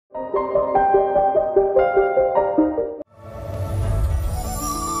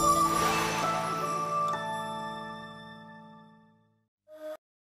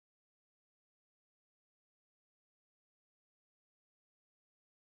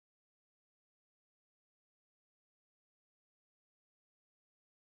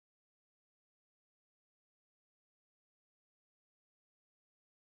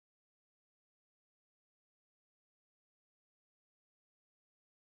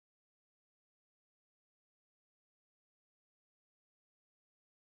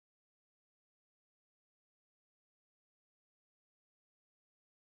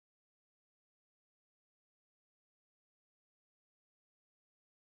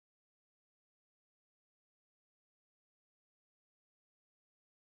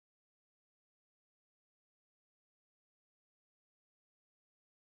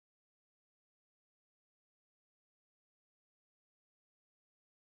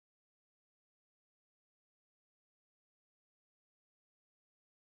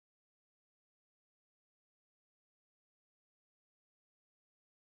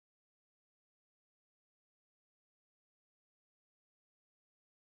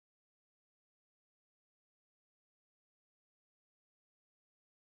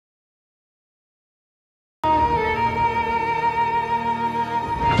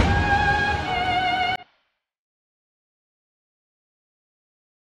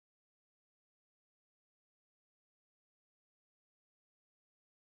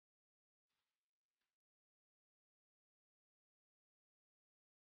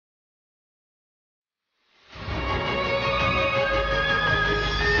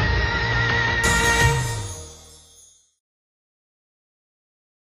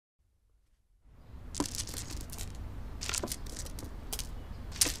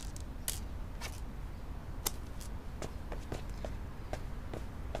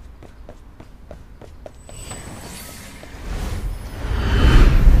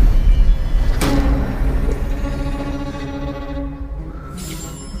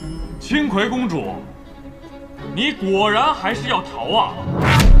青葵公主，你果然还是要逃啊！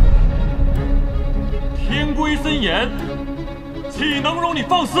天规森严，岂能容你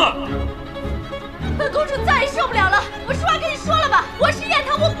放肆？本公主再也受不了了，我实话跟你说了吧，我是燕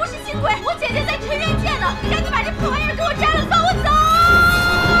藤，我不是青葵，我姐姐在沉渊界呢，你赶紧把这破玩意儿给我摘了，放我走！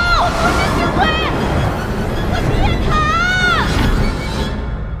我不是青葵，我是燕藤。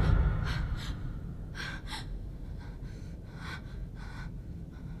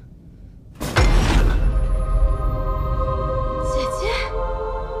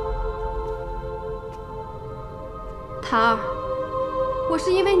檀儿，我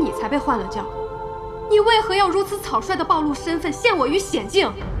是因为你才被换了教，你为何要如此草率地暴露身份，陷我于险境？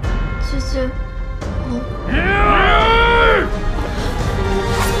姐姐，我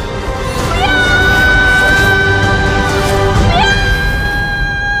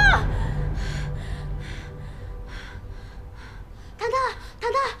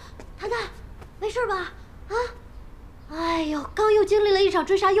谈谈，没事吧？啊？哎呦，刚又经历了一场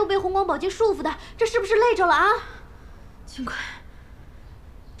追杀，又被红光宝剑束缚的，这是不是累着了啊？青葵，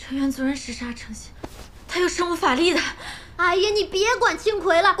陈元族人嗜杀成性，他有身无法力的。哎呀，你别管青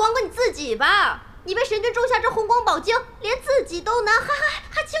葵了，管管你自己吧。你被神君种下这红光宝晶，连自己都难，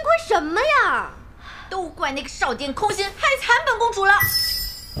还青葵什么呀？都怪那个少殿空心，害惨本公主了。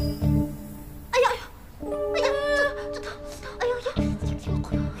哎呀，这疼，哎呦呀，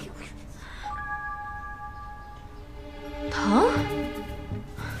疼。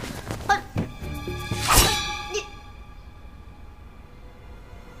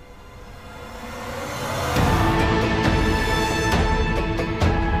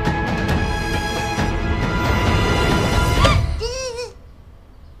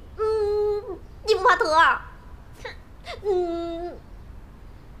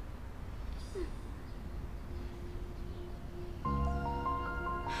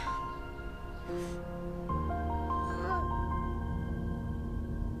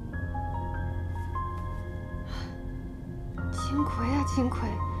青葵啊青葵，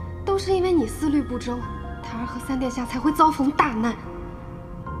都是因为你思虑不周，檀儿和三殿下才会遭逢大难。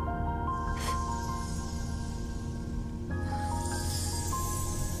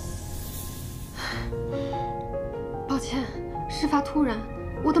抱歉，事发突然，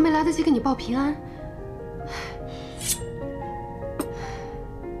我都没来得及给你报平安。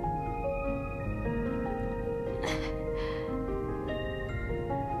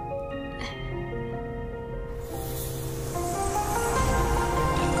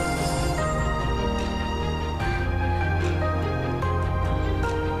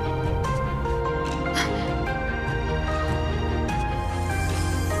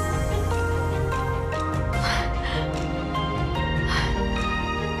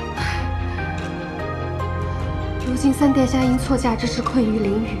今三殿下因错嫁之事困于囹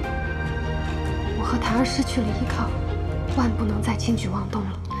圄，我和檀儿失去了依靠，万不能再轻举妄动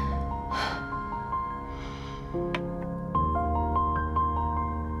了。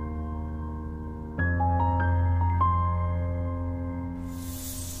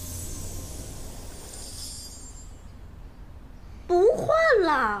不换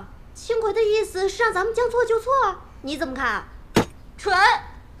了，青葵的意思是让咱们将错就错，你怎么看？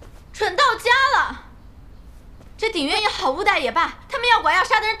蠢到家了！这鼎院也好，乌代也罢，他们要剐要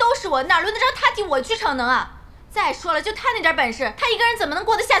杀的人都是我，哪轮得着他替我去逞能啊？再说了，就他那点本事，他一个人怎么能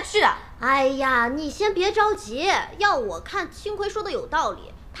过得下去啊？哎呀，你先别着急，要我看，青葵说的有道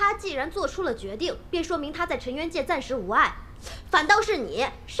理。他既然做出了决定，便说明他在尘渊界暂时无碍。反倒是你，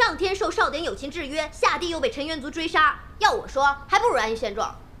上天受少典友情制约，下地又被尘渊族追杀，要我说，还不如安于现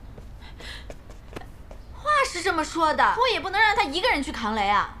状。话是这么说的，我也不能让他一个人去扛雷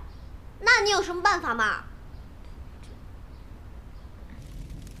啊。那你有什么办法吗？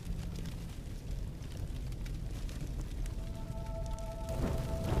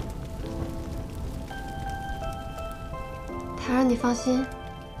檀儿，你放心，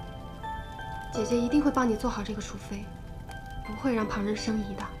姐姐一定会帮你做好这个淑妃，不会让旁人生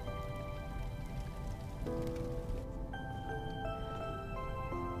疑的。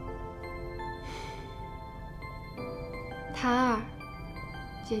檀儿，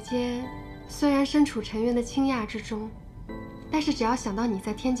姐姐虽然身处尘渊的倾轧之中，但是只要想到你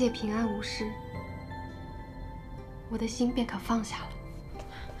在天界平安无事，我的心便可放下了。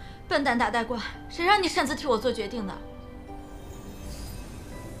笨蛋大呆瓜，谁让你擅自替我做决定的？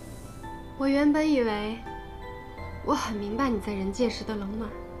我原本以为我很明白你在人界时的冷暖，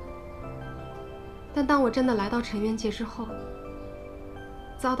但当我真的来到尘渊界之后，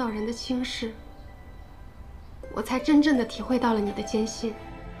遭到人的轻视，我才真正的体会到了你的艰辛。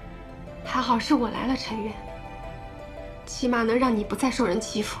还好是我来了尘渊，起码能让你不再受人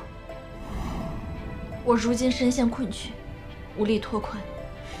欺负。我如今身陷困局，无力脱困，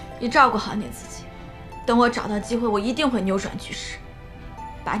你照顾好你自己。等我找到机会，我一定会扭转局势，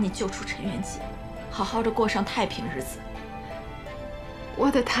把你救出尘渊界，好好的过上太平日子。我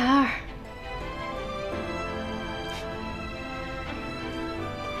的檀儿，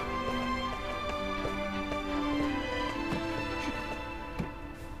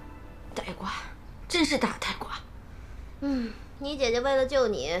呆瓜，真是大呆瓜。你姐姐为了救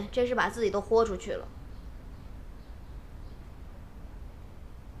你，真是把自己都豁出去了。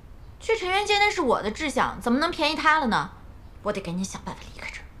去尘渊界那是我的志向，怎么能便宜她了呢？我得赶紧想办法离开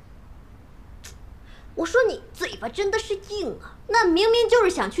这儿。我说你嘴巴真的是硬啊！那明明就是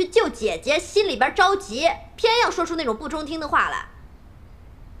想去救姐姐，心里边着急，偏要说出那种不中听的话来。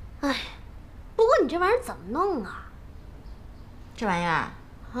哎，不过你这玩意儿怎么弄啊？这玩意儿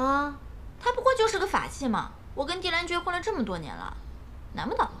啊，它不过就是个法器嘛。我跟地兰诀混了这么多年了，难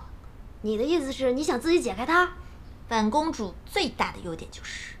不倒我。你的意思是你想自己解开它？本公主最大的优点就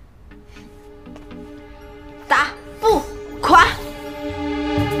是打不垮。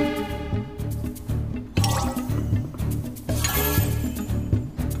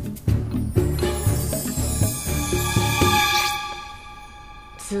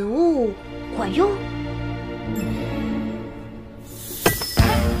此物管用？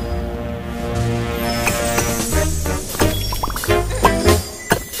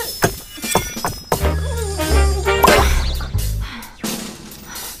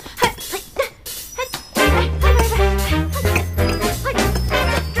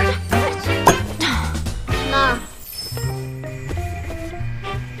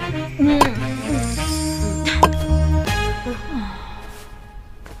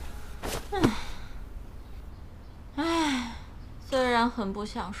很不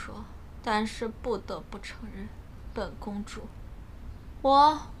想说，但是不得不承认，本公主，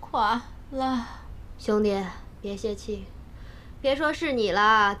我垮了。兄弟，别泄气，别说是你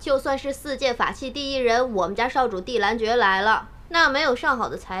了，就算是4件法器第1人，我们家少主地兰诀来了，那没有上好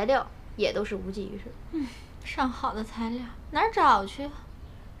的材料，也都是无济于事。上好的材料哪儿找去？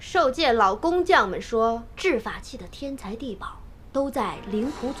受戒老工匠们说，制法器的天才地宝都在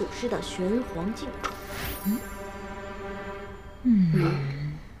灵狐祖师的玄黄镜中。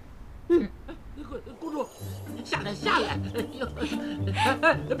公主，下来下来！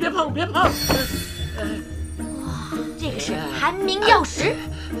别碰别碰！哇，这个是寒冥药石，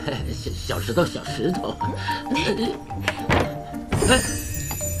小石头小石头。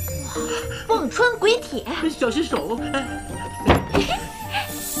凤穿鬼铁，小心手！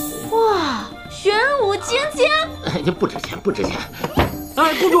哇，玄武青江，不值钱不值钱。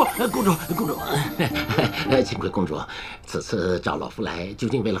公主，幸亏公主，此次找老夫来究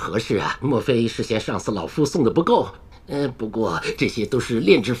竟为了何事啊？莫非是嫌上次老夫送的不够？不过这些都是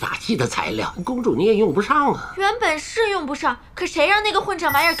炼制法器的材料，公主你也用不上啊。原本是用不上，可谁让那个混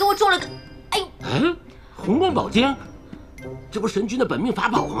账玩意儿给我中了个……哎呦！哎，红光宝镜，这不神君的本命法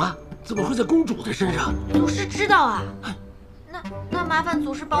宝吗？怎么会在公主的身上？祖师知道啊。那麻烦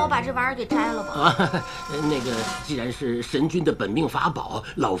祖师帮我把这玩意儿给摘了吧。那个，既然是神君的本命法宝，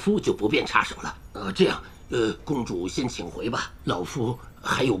老夫就不便插手了。这样，公主先请回吧，老夫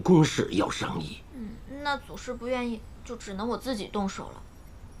还有公事要商议。那祖师不愿意，就只能我自己动手了。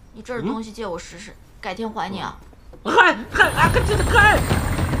你这儿的东西借我试试，改天还你啊。嗨，这个嗨！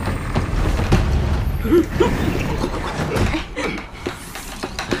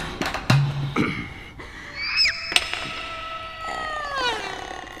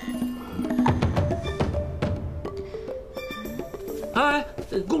哎，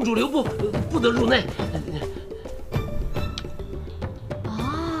公主留步，不得入内。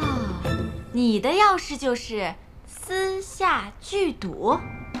你的钥匙就是私下聚赌。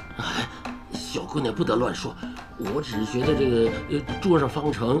哎，小姑娘不得乱说，我只是觉得这个桌上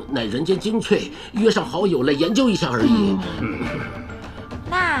方成乃人间精粹，约上好友来研究一下而已。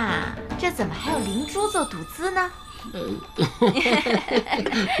那这怎么还有灵珠做赌资呢？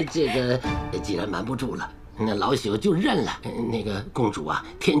这个既然瞒不住了，那老朽就认了。那个公主啊，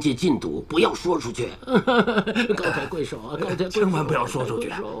天界禁赌，不要说出去。高抬贵手啊，高抬贵手，千万不要说出去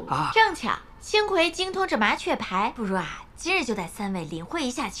啊！正巧青葵精通这麻雀牌，不如啊，今日就带3位领会一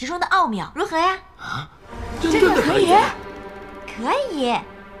下其中的奥妙，如何呀？啊，真的可以？可以，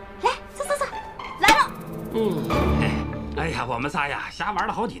来，走，来了。哎呀，我们仨呀，瞎玩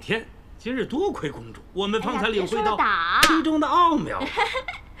了好几天，今日多亏公主，我们方才领会到其中的奥妙。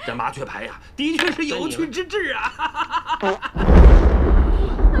这麻雀牌呀，的确是有趣之至啊！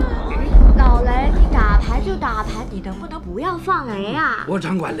老雷，你打牌就打牌，你能不能不要放雷啊？我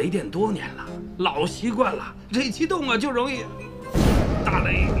掌管雷电多年了，老习惯了，这激动啊就容易打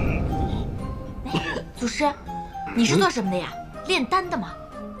雷。祖师，你是做什么的呀？炼丹的吗？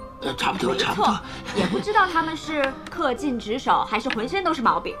差不多。也不知道他们是恪尽职守，还是浑身都是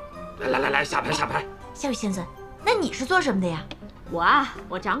毛病。来，下牌。夏雨先生，那你是做什么的呀？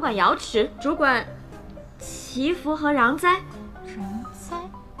我掌管瑶池，主管祈福和攘灾。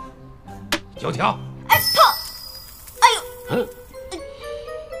9条。哎，碰！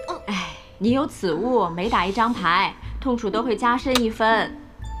哎，你有此物，每打一张牌，痛楚都会加深1分。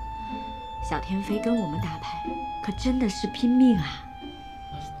小天妃跟我们打牌，可真的是拼命啊！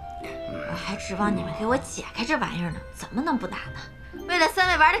我还指望你们给我解开这玩意儿呢，怎么能不打呢？为了3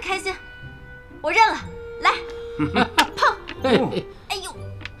位玩得开心，我认了。来，碰！哎呦，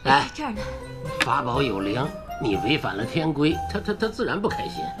在这儿呢。法宝有灵，你违反了天规，他自然不开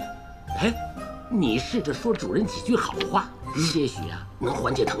心。哎，你试着说主人几句好话，些许啊能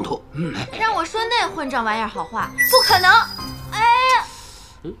缓解疼痛。让我说那混账玩意儿好话，不可能！哎呀，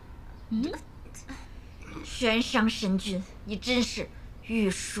悬赏神君，你真是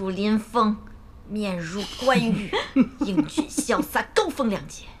玉树临风，面如冠玉，英俊潇洒，高风亮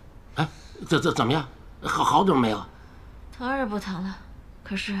节。哎，怎么样？好点没有？疼是不疼了，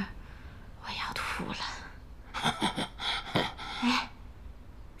可是我要吐了。哎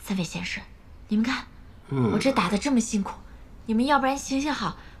，3位先生，你们看，我这打得这么辛苦，你们要不然行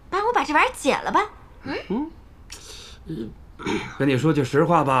好，帮我把这玩意儿解了吧？跟你说句实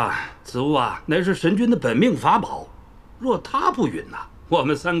话吧，此物啊，乃是神君的本命法宝，若他不允呐，我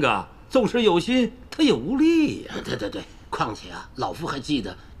们3个纵使有心，他也无力呀。对，况且啊，老夫还记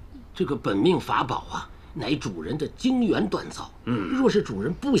得，这个本命法宝啊，乃主人的精元锻造。若是主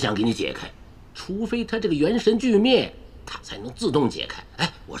人不想给你解开，除非他这个元神俱灭，他才能自动解开。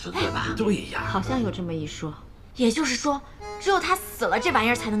哎，我说对吧？对呀，好像有这么一说。也就是说，只有他死了，这玩意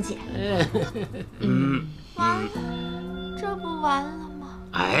儿才能解。完了，这不完了吗？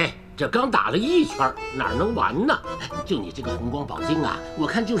哎，这刚打了1圈，哪能完呢？就你这个红光宝镜啊，我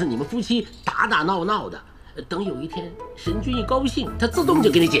看就是你们夫妻打闹的。等有一天神君一高兴，他自动就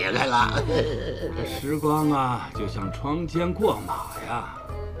给你解开了。时光啊，就像窗间过马呀。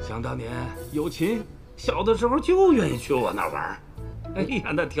想当年有琴，小的时候就愿意去我那玩。哎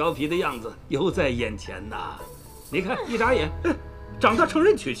呀，那调皮的样子犹在眼前呐。你看，一眨眼，长大成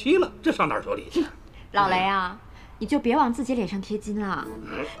人娶妻了，这上哪儿说理去？老雷啊，你就别往自己脸上贴金了。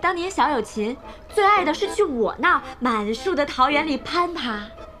当年小有琴最爱的是去我那满树的桃园里攀爬，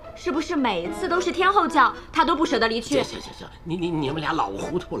是不是每次都是天后叫，他都不舍得离去？行，你们俩老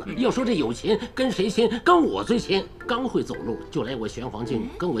糊涂了。要说这有亲，跟谁亲？跟我最亲。刚会走路就来我玄黄镜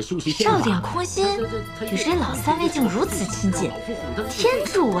跟我修习剑法。少点空心，与这老三位竟如此亲近，天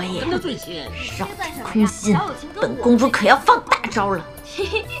助我也！跟他最亲。少点空心，本公主可要放大招了。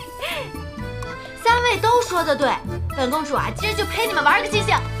三位都说的对，本公主啊，今儿就陪你们玩个尽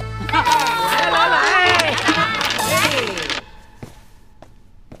兴。来！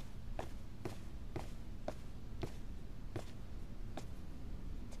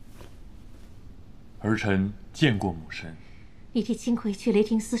儿臣见过母神。你替青葵去雷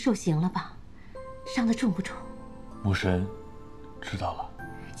霆司受刑了吧？伤得重不重？母神知道了。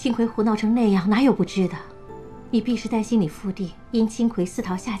青葵胡闹成那样，哪有不知的？你必是担心你父弟因青葵私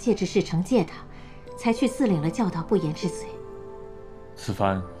逃下界之事惩戒他，才去自领了教导不严之罪。此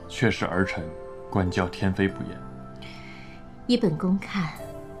番确是儿臣管教天妃不严。依本宫看，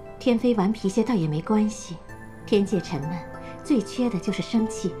天妃顽皮些倒也没关系。天界沉闷，最缺的就是生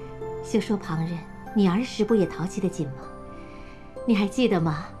气。休说旁人，你儿时不也淘气的紧吗？你还记得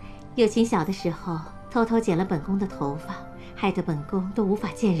吗？有琴小的时候偷偷剪了本宫的头发，害得本宫都无法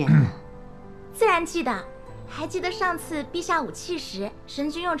见人了。自然记得。还记得上次陛下武器时，神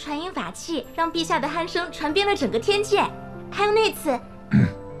君用传音法器让陛下的鼾声传遍了整个天界。还有那次，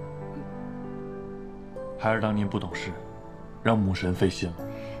孩儿当年不懂事，让母神费心了。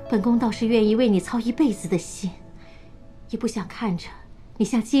本宫倒是愿意为你操一辈子的心，也不想看着你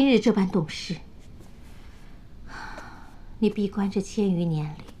像今日这般懂事。你闭关这1000余年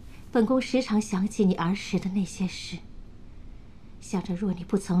里，本宫时常想起你儿时的那些事，想着若你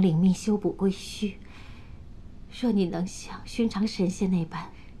不曾领命修补归虚，若你能像寻常神仙那般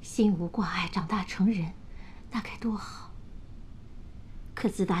心无挂碍长大成人，那该多好。可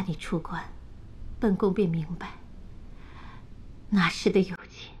自打你出关，本宫便明白，那时的友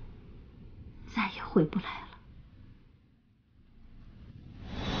情再也回不来了。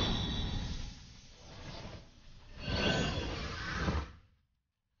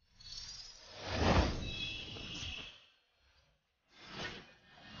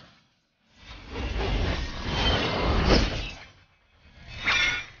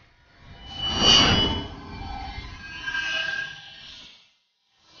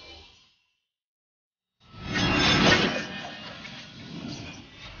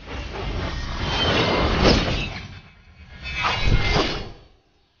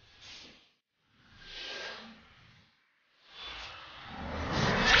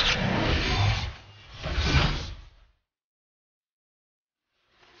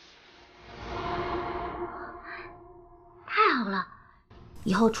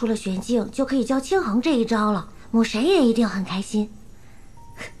以后出了玄境，就可以教青衡这一招了。母神也一定很开心。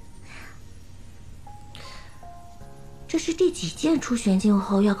这是第几件出玄境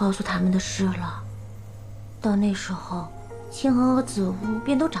后要告诉他们的事了？到那时候，青衡和子乌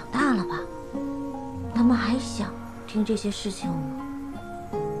便都长大了吧？他们还想听这些事情吗？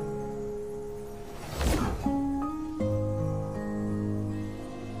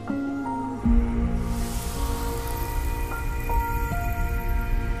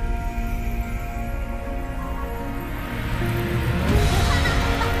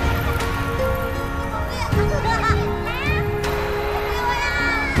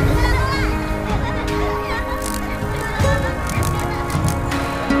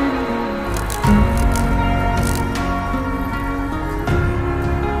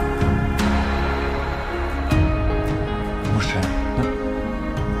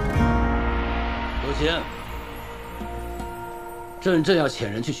朕正要遣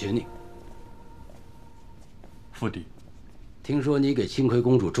人去寻你。父帝，听说你给青葵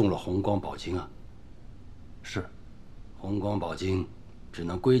公主中了红光宝晶啊？是。红光宝晶只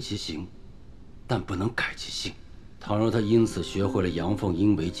能归其形，但不能改其性。倘若她因此学会了阳奉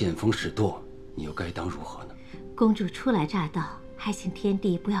阴违、见风使舵，你又该当如何呢？公主初来乍到，还请天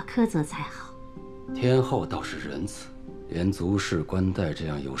帝不要苛责才好。天后倒是仁慈，连足饰冠带这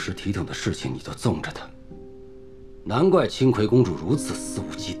样有失体统的事情你都纵着她。难怪青葵公主如此肆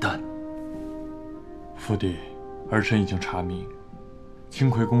无忌惮。父帝，儿臣已经查明，青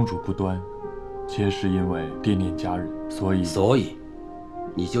葵公主不端，皆是因为惦念家人，所以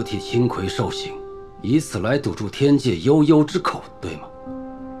你就替青葵受刑，以此来堵住天界悠悠之口，对吗？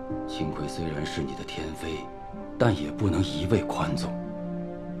青葵虽然是你的天妃，但也不能一味宽纵，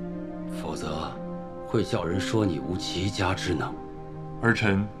否则会叫人说你无齐家之能。儿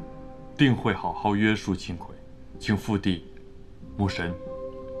臣定会好好约束青葵。请父帝、母神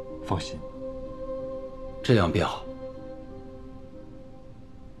放心。这样便好。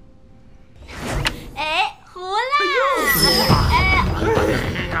哎，胡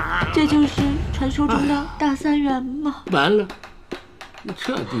啦！这就是传说中的大三元吗？完了，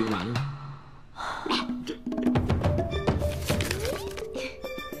彻底完了。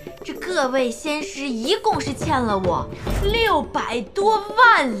这各位仙师一共是欠了我600多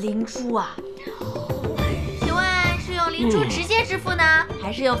万灵珠啊！请问是用灵珠直接支付呢，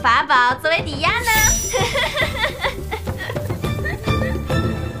还是用法宝作为抵押呢？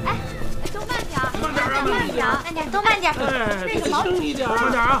哎，都慢点，慢点，慢点，都慢点，轻一点，慢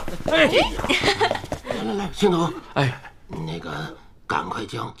点啊！哎，来，青头，哎，那个赶快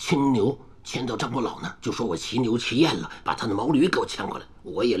将青牛牵到张果老那儿，就说我骑牛骑厌了，把他的毛驴给我牵过来，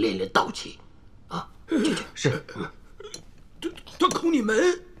我也练练道气。啊，是。他抠你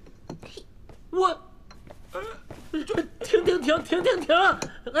门，我，停！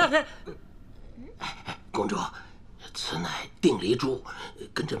哎，公主，此乃定离珠，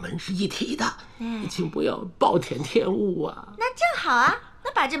跟这门是一体的，请不要暴殄天物啊！那正好啊，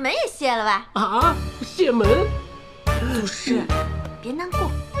那把这门也卸了吧。啊，卸门？祖师，别难过，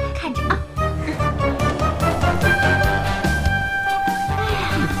看着啊。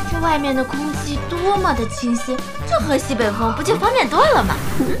这外面的空气多么的清新，这喝西北风不就方便多了吗？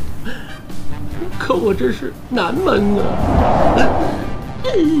可我这是南门啊！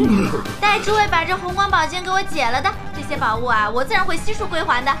待诸位把这红光宝剑给我解了的，这些宝物啊，我自然会悉数归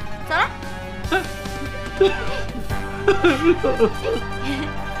还的。走了。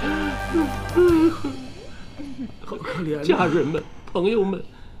好可怜啊！家人们、朋友们，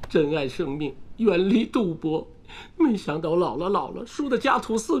珍爱生命，远离赌博。没想到老了，输得家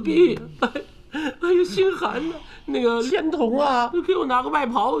徒四壁，哎呀，心寒呐！那个仙童啊，给我拿个外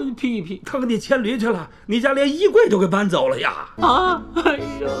袍披一披。他给你牵驴去了，你家连衣柜都给搬走了呀！啊，哎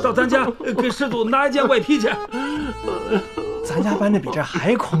呀，到咱家给施主拿一件外披去。咱家搬的比这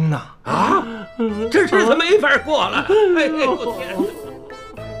还空呢！啊，这日子没法过了！哎呦天！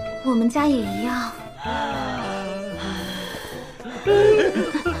我们家也一样。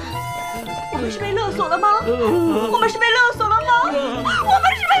我们是被勒索了吗？我们是被勒索了吗？我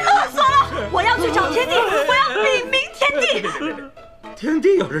们是被勒索了！我要去找天帝，我要禀明天帝。天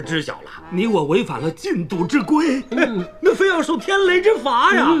帝要是知晓了，你我违反了禁赌之规，那非要受天雷之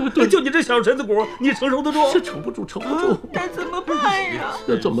罚呀！就你这小身子骨，你承受得住？是承不住。该怎么办呀？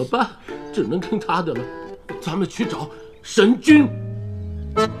那怎么办？只能听他的了。咱们去找神君。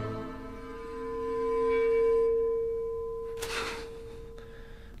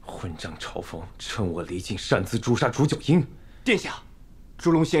混账朝风，趁我离境擅自诛杀煮酒鹰。殿下，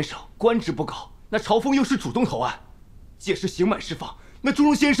朱龙先生官职不高，那朝风又是主动投案，届时刑满释放，那朱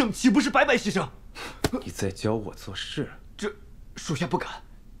龙先生岂不是白白牺牲？你在教我做事？这属下不敢。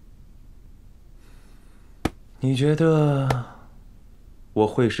你觉得我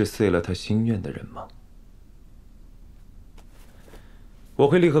会是遂了他心愿的人吗？我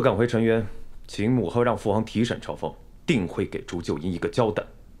会立刻赶回沉渊，请母后让父皇提审朝风，定会给煮酒鹰一个交代。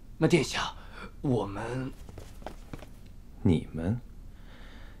那殿下，我们，你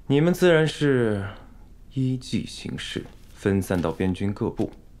们自然是依计行事，分散到边军各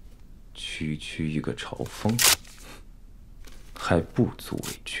部，区一个朝风，还不足为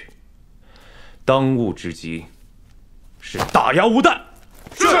惧。当务之急是打压吴旦。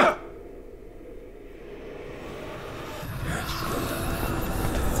是。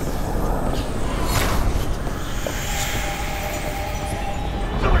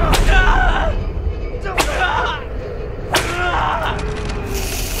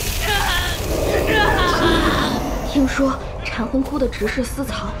听说禅魂窟的执事思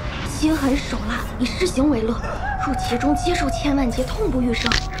曹心狠手辣，以施行为乐，入其中接受千万劫，痛不欲生。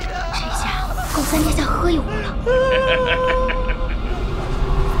这下够三殿下喝一壶了。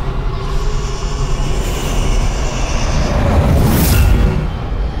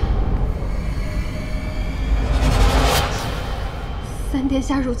三殿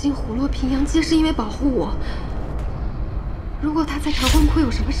下如今虎落平阳，皆是因为保护我。如果他在禅魂窟有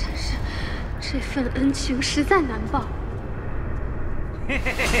什么闪失，这份恩情实在难报。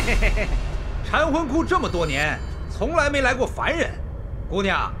禅魂窟这么多年，从来没来过凡人，姑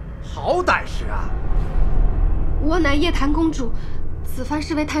娘好胆识啊！我乃夜檀公主，此番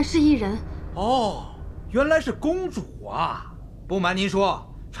是为探视一人。哦，原来是公主啊！不瞒您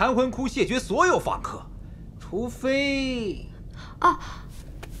说，禅魂窟谢绝所有访客，除非……啊，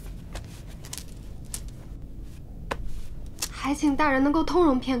还请大人能够通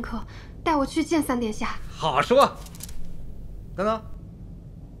融片刻，带我去见三殿下。好说。等等，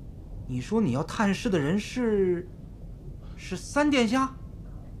你说你要探视的人是三殿下？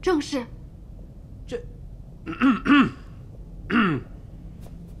正是。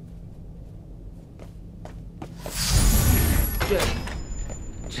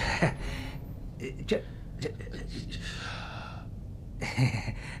这，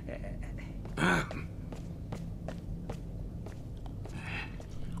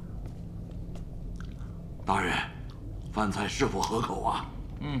大人，饭菜是否合口啊？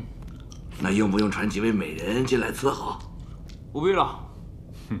那用不用传几位美人进来伺候？不必了。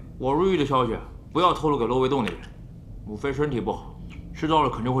我入狱的消息不要透露给罗维栋那边，母妃身体不好，知道了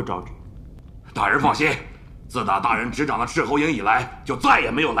肯定会着急。大人放心，自打大人执掌了斥候营以来，就再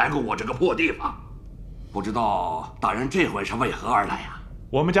也没有来过我这个破地方。不知道大人这回是为何而来呀？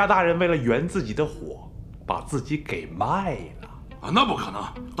我们家大人为了圆自己的火，把自己给卖了。那不可能！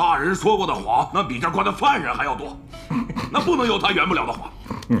大人说过的谎，那比这关的犯人还要多，那不能有他圆不了的谎。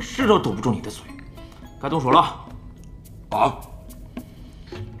是都堵不住你的嘴，该动手了。啊！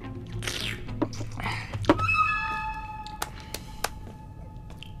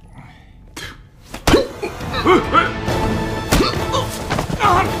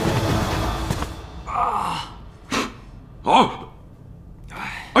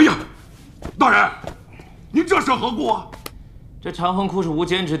哎呀，大人，您这是何故啊？这长横窟是无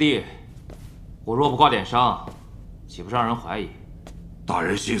坚之地，我若不挂点伤，岂不让人怀疑？大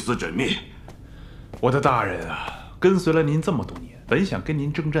人心思缜密。我的大人啊，跟随了您这么多年，本想跟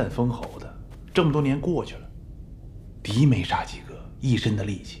您征战封侯的，这么多年过去了，敌没杀几个，一身的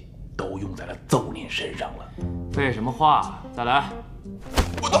力气都用在了揍您身上了。废什么话？再来！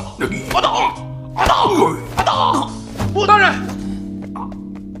我打！大人！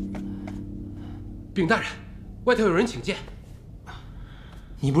禀大人，外头有人请见。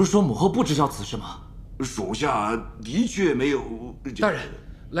你不是说母后不知晓此事吗？属下的确没有。大人，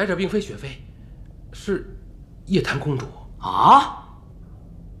来者并非雪妃，是夜谭公主。啊！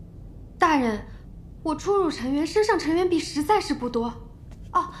大人，我初入尘渊，身上尘渊币实在是不多。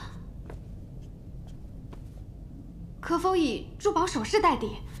哦，可否以珠宝首饰代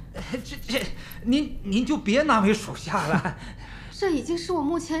抵？您就别难为属下了。这已经是我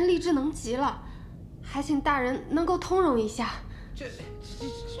目前力之能及了，还请大人能够通融一下。这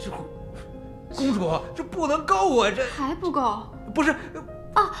公主，这不能够啊！这还不够？不是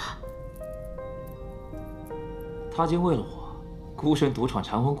啊！他竟为了我孤身独闯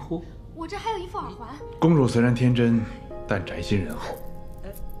长风窟。我这还有一副耳环。公主虽然天真，但宅心仁厚。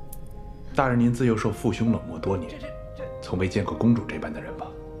大人您自幼受父兄冷漠多年，从未见过公主这般的人吧？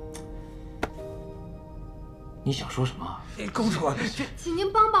你想说什么？公主，请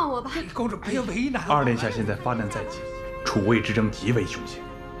您帮帮我吧。公主，不要为难二殿下现在发难在即，楚魏之争极为凶险，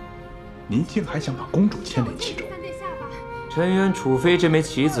您竟还想把公主牵连其中？陈渊楚妃这枚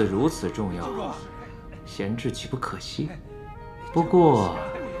棋子如此重要，闲置岂不可惜？不过，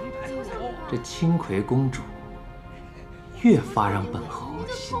这青葵公主越发让本侯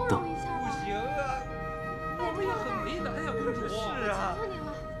心动。不行啊，我们也很为难呀，公主。是啊。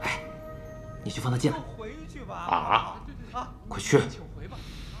哎，你去放她进来。回去吧。啊！快去！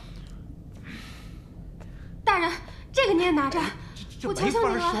大人，这个你也拿着，我求求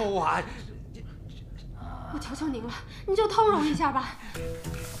您了。收啊！我求求您了，你就通融一下吧。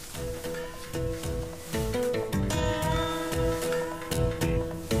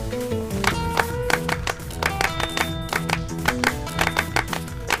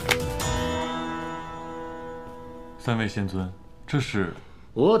三位仙尊，这是？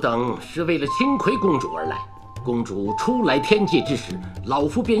我等是为了青葵公主而来。公主初来天界之时，老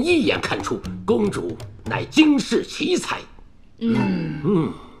夫便一眼看出公主乃惊世奇才。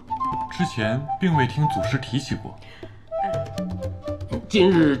之前并未听祖师提起过。今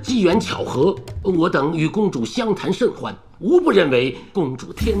日机缘巧合，我等与公主相谈甚欢，无不认为公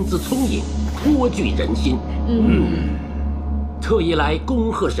主天资聪颖，颇具人心。特意来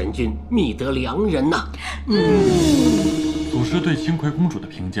恭贺神君觅得良人呐。祖师对青葵公主的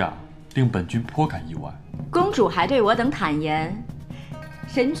评价令本君颇感意外。公主还对我等坦言，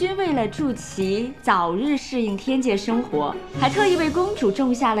神君为了助其早日适应天界生活，还特意为公主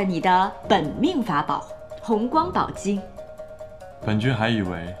种下了你的本命法宝红光宝晶。本君还以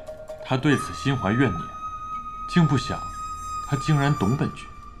为他对此心怀怨念，竟不想他竟然懂本君。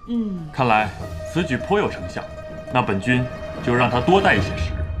看来此举颇有成效，那本君就让他多带一些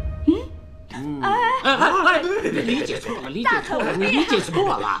时日。理解错了，理解错了，你理解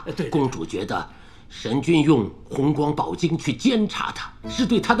错了。公主觉得神君用红光宝晶去监察她，是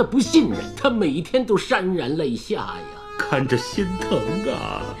对她的不信任，她每天都潸然泪下呀，看着心疼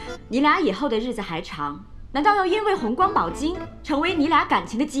啊。你俩以后的日子还长，难道要因为红光宝晶成为你俩感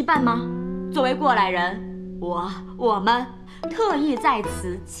情的羁绊吗？作为过来人，我们特意在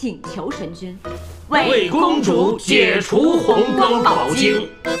此请求神君，为公主解除红光宝晶。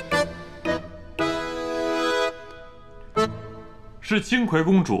是青葵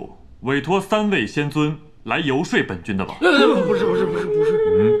公主委托3位仙尊来游说本君的吧？不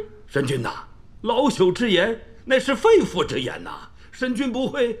是。神君呐，老朽之言乃是肺腑之言呐。神君不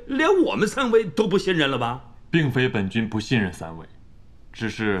会连我们3位都不信任了吧？并非本君不信任3位，只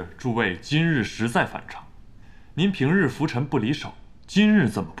是诸位今日实在反常。您平日浮沉不离手，今日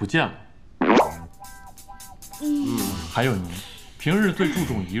怎么不见了？还有您，平日最注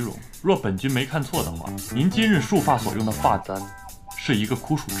重仪容，若本君没看错的话，您今日束发所用的发簪是一个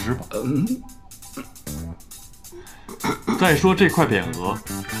枯树枝吧？再说这块匾额，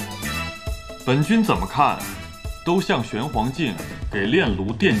本君怎么看都像玄黄镜给炼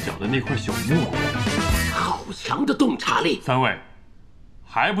炉垫脚的那块朽木。好强的洞察力！3位，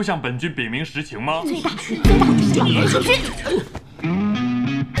还不向本君禀明实情吗？最大！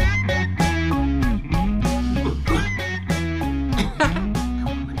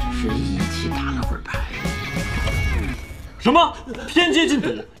是一起打了会儿牌。什么偏接进赌？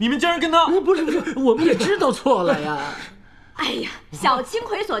你们竟然跟他……不是，我们也知道错了呀。哎呀，小青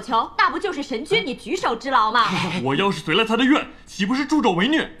葵所求，那不就是神君你举手之劳吗？我要是随了他的愿，岂不是助纣为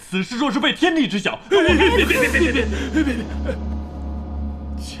虐？此事若是被天地知晓，别！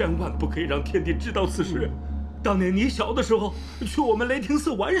千万不可以让天帝知道此事。当年你小的时候去我们雷霆寺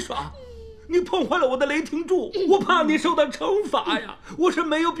玩耍，你碰坏了我的雷霆柱，我怕你受到惩罚呀。我是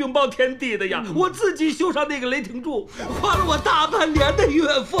没有禀报天帝的呀，我自己修上那个雷霆柱，花了我大半年的月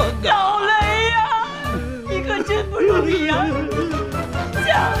俸啊。小雷呀，你可真不容易呀！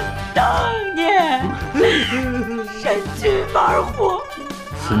想当年，神君玩火，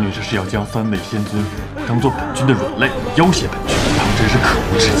此女这是要将3位仙尊当做本君的软肋，要挟本君，当真是可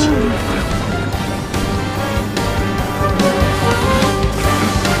恶至极。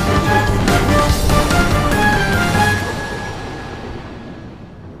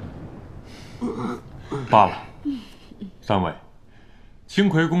罢了，3位，青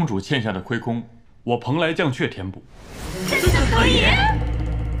葵公主欠下的亏空，我蓬莱将雀填补。真的可以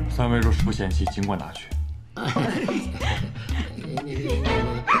？3位若是不嫌弃，尽管拿去。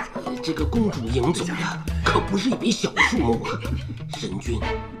这个公主营走的可不是一笔小数目啊！神君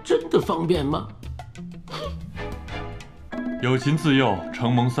真的方便吗？有情自幼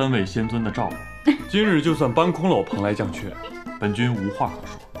承蒙3位仙尊的照顾，今日就算搬空了我蓬莱将雀，本君无话可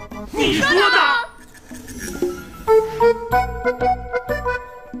说。你说的。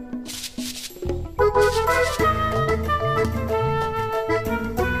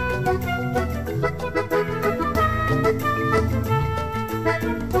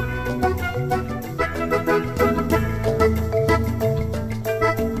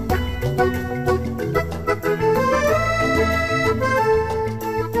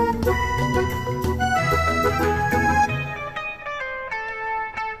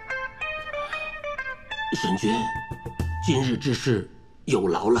神君，今日之事有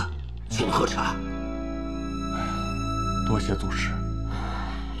劳了，请喝茶。多谢祖师。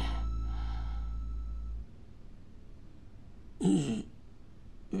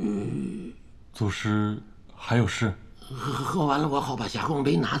祖师还有事？喝完了，我好把霞光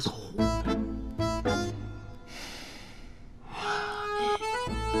杯拿走。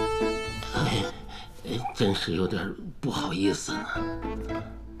真是有点不好意思呢。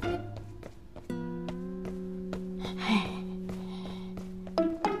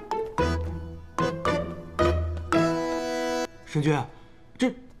神君，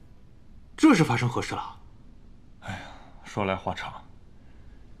这是发生何事了？哎呀，说来话长。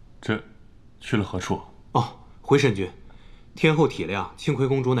这去了何处？哦，回神君，天后体谅青葵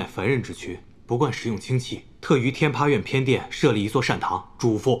公主乃凡人之躯，不惯食用清气，特于天趴院偏殿设立一座善堂，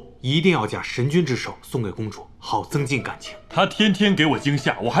嘱咐一定要假神君之手送给公主，好增进感情。她天天给我惊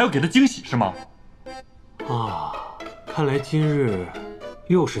吓，我还要给她惊喜是吗？啊，看来今日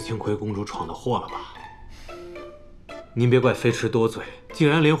又是青葵公主闯的祸了吧？您别怪飞驰多嘴，竟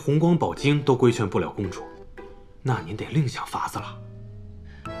然连红光宝晶都规劝不了公主，那您得另想法子了。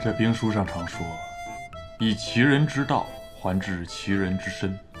这兵书上常说，以其人之道还治其人之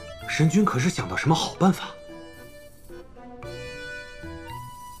身。神君可是想到什么好办法？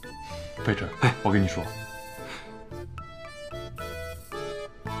飞驰，我跟你说，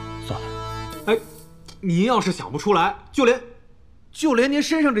算了。哎，您要是想不出来，就连您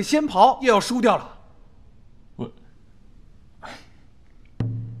身上这仙袍也要输掉了。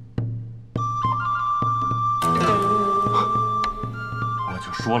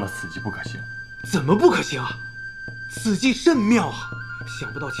说了此计不可行。怎么不可行啊？此计甚妙啊！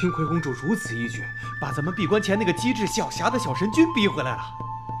想不到青葵公主如此一举，把咱们闭关前那个机智狡黠的小神君逼回来了。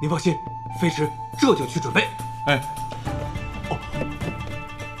您放心，飞驰这就去准备。哎，哦，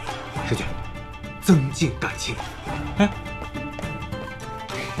神君，增进感情。哎，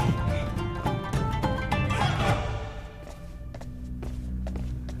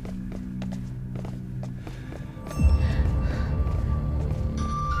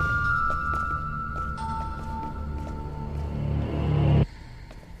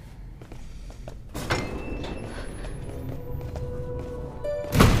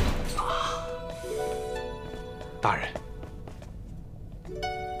大人，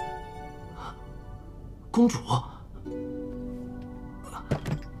公主，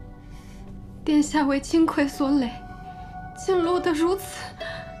殿下为金魁所累，竟落得如此。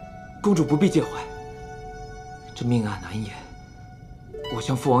公主不必介怀，这命案难言。我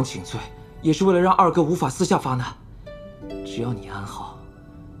向父王请罪，也是为了让二哥无法私下发难。只要你安好，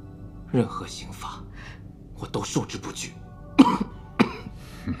任何刑罚，我都受之不惧。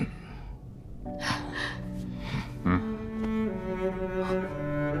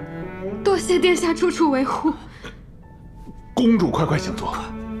多谢殿下处处维护。公主，快请坐。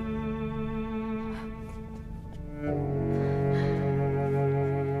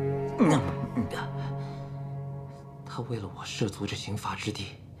他为了我涉足这刑罚之地，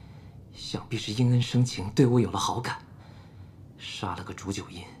想必是因恩生情，对我有了好感。杀了个煮酒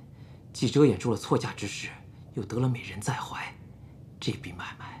淫，既遮掩住了错嫁之事，又得了美人在怀，这笔买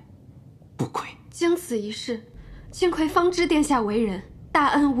卖不亏。经此一事，金魁方知殿下为人，大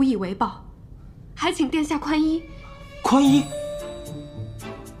恩无以为报，还请殿下宽衣。宽衣？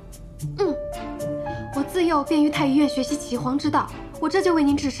我自幼便于太医院学习岐黄之道，我这就为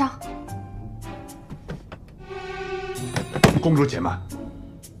您治伤。公主且慢。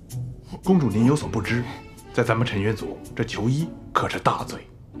公主您有所不知，在咱们陈渊族，这求医可是大罪。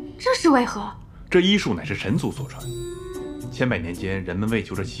这是为何？这医术乃是神族所传，千百年间，人们为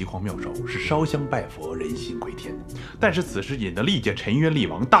求这岐黄妙手，是烧香拜佛，人心归天。但是此事引得历届陈渊厉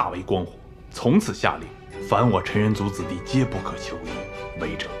王大为光火，从此下令，凡我陈渊族子弟皆不可求医，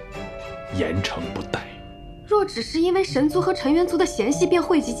违者严惩不贷。若只是因为神族和陈渊族的嫌隙便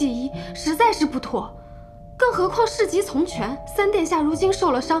讳疾忌医，实在是不妥。更何况事急从权，三殿下如今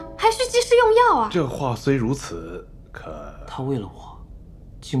受了伤，还需及时用药啊！这话虽如此，可他为了我，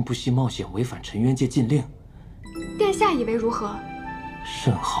竟不惜冒险违反陈渊界禁令。殿下以为如何？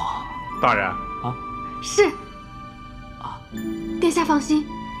甚好。大人啊，是啊，殿下放心，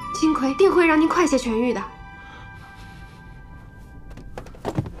金魁定会让您快些痊愈的。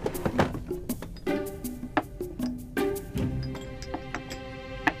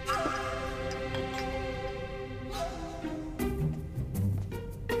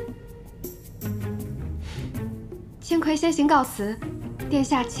金魁先行告辞，殿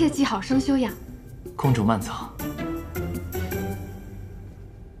下切记好生休养。公主慢走。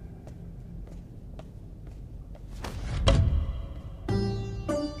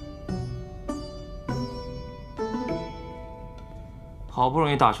好不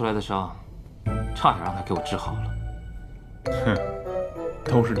容易打出来的伤，差点让他给我治好了。哼，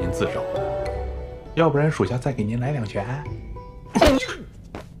都是您自找的，要不然属下再给您来2拳。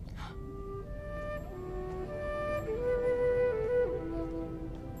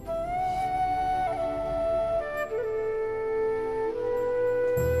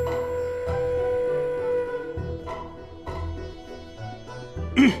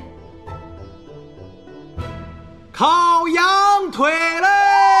烤羊腿嘞，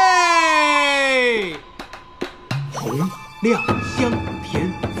红亮香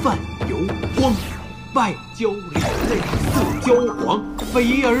甜泛油光，外焦里嫩色焦黄，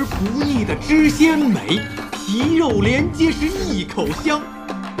肥而不腻的汁鲜美，皮肉连结是一口香。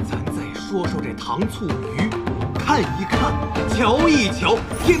咱再说说这糖醋鱼，看一看，瞧一瞧，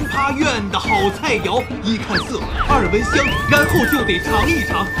天趴院的好菜肴，一看色，二闻香，然后就得尝一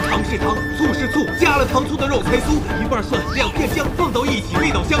尝。糖是糖，醋是醋，加了糖醋的肉才酥，一瓣蒜，2片姜，放到一起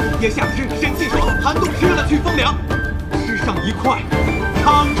味道香。眼下吃神气爽，寒冬吃了去风凉，吃上一块，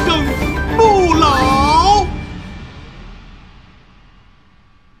长生不老。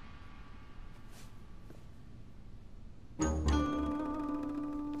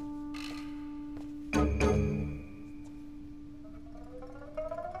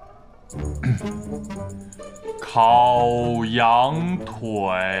烤羊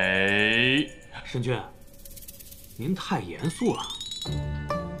腿。神君，您太严肃了。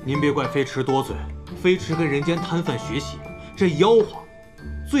您别怪飞驰多嘴，飞驰跟人间摊贩学习，这吆喝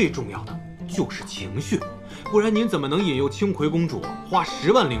最重要的就是情绪，不然您怎么能引诱青葵公主花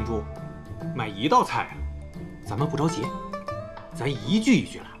10万灵珠买一道菜啊？咱们不着急，咱一句一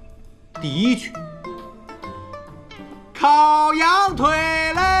句来。第一句，烤羊腿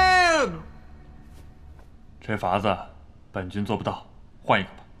嘞。这法子，本君做不到，换一个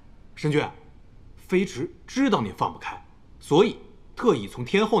吧。神君，飞驰知道您放不开，所以特意从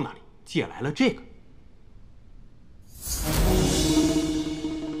天后那里借来了这个。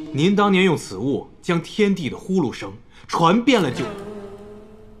您当年用此物将天地的呼噜声传遍了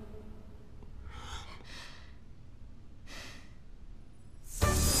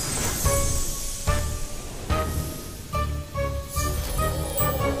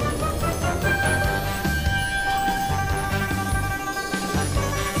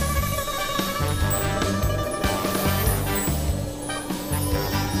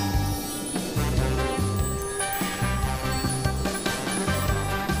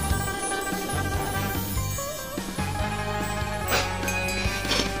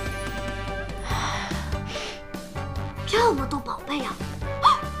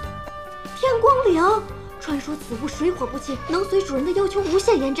灵，传说此物水火不侵，能随主人的要求无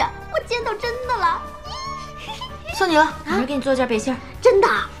限延展。我见到真的了，送你了，明儿给你做件背心儿。真的？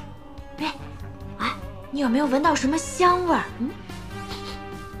别，哎，你有没有闻到什么香味儿？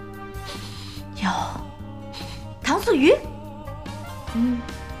有糖醋鱼，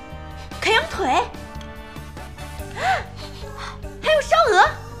烤羊腿，还有烧鹅。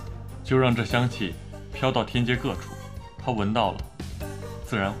就让这香气飘到天界各处，他闻到了，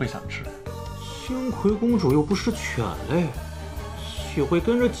自然会想吃。星葵公主又不是犬类，岂会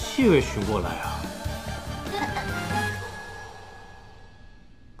跟着气味寻过来啊？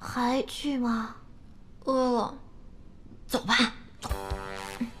还去吗？饿了，走吧。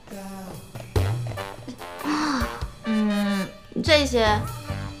这些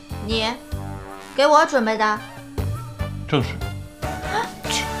你给我准备的。正是。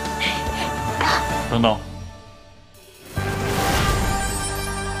等等。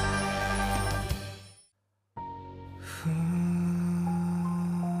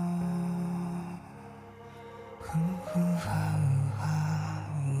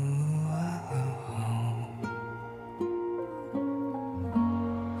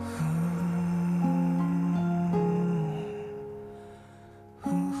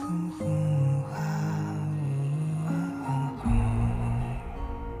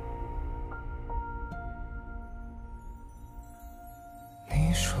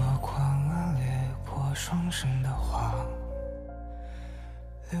你说过了掠过双生的花，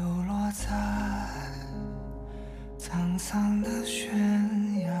流落在沧桑的悬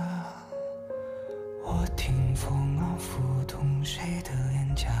崖。我听风儿抚动谁的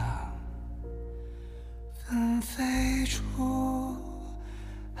脸颊，纷飞出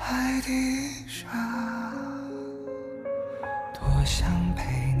海底沙。多想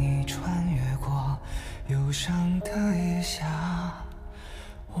陪你穿越过忧伤的夜夏，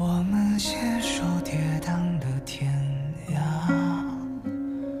我们携手跌宕的天涯，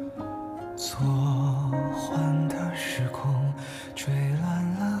错换的时空吹乱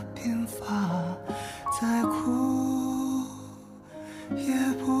了鬓发，再哭也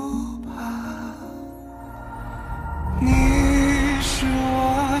不怕。你是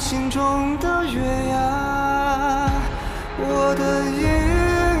我心中的月牙，我的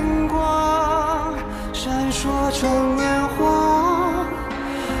眼光闪烁成年华。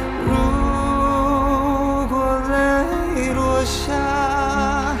如果泪落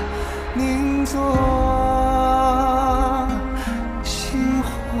下，凝作情话，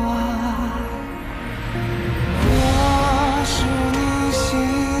我是你洗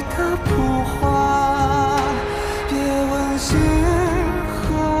的蒲花，别问星河，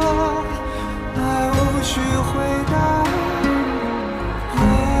爱无需回答。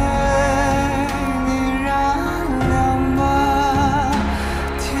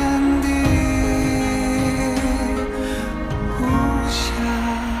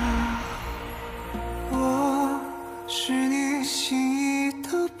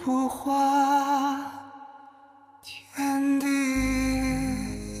天地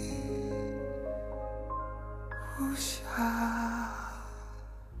无暇。